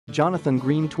Jonathan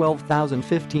Green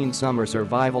 12015 Summer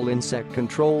Survival Insect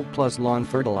Control Plus Lawn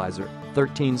Fertilizer,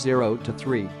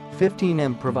 13-0-3,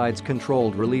 15M provides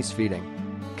controlled release feeding.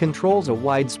 Controls a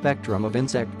wide spectrum of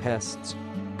insect pests.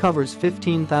 Covers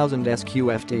 15,000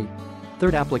 SQFT.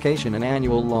 Third application an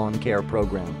annual lawn care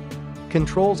program.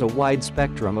 Controls a wide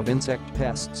spectrum of insect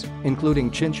pests,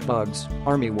 including chinch bugs,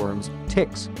 armyworms,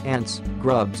 ticks, ants,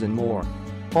 grubs and more.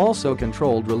 Also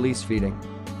controlled release feeding.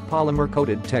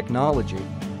 Polymer-coated technology.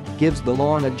 Gives the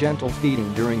lawn a gentle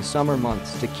feeding during summer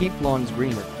months to keep lawns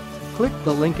greener. Click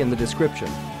the link in the description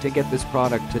to get this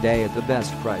product today at the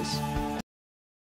best price.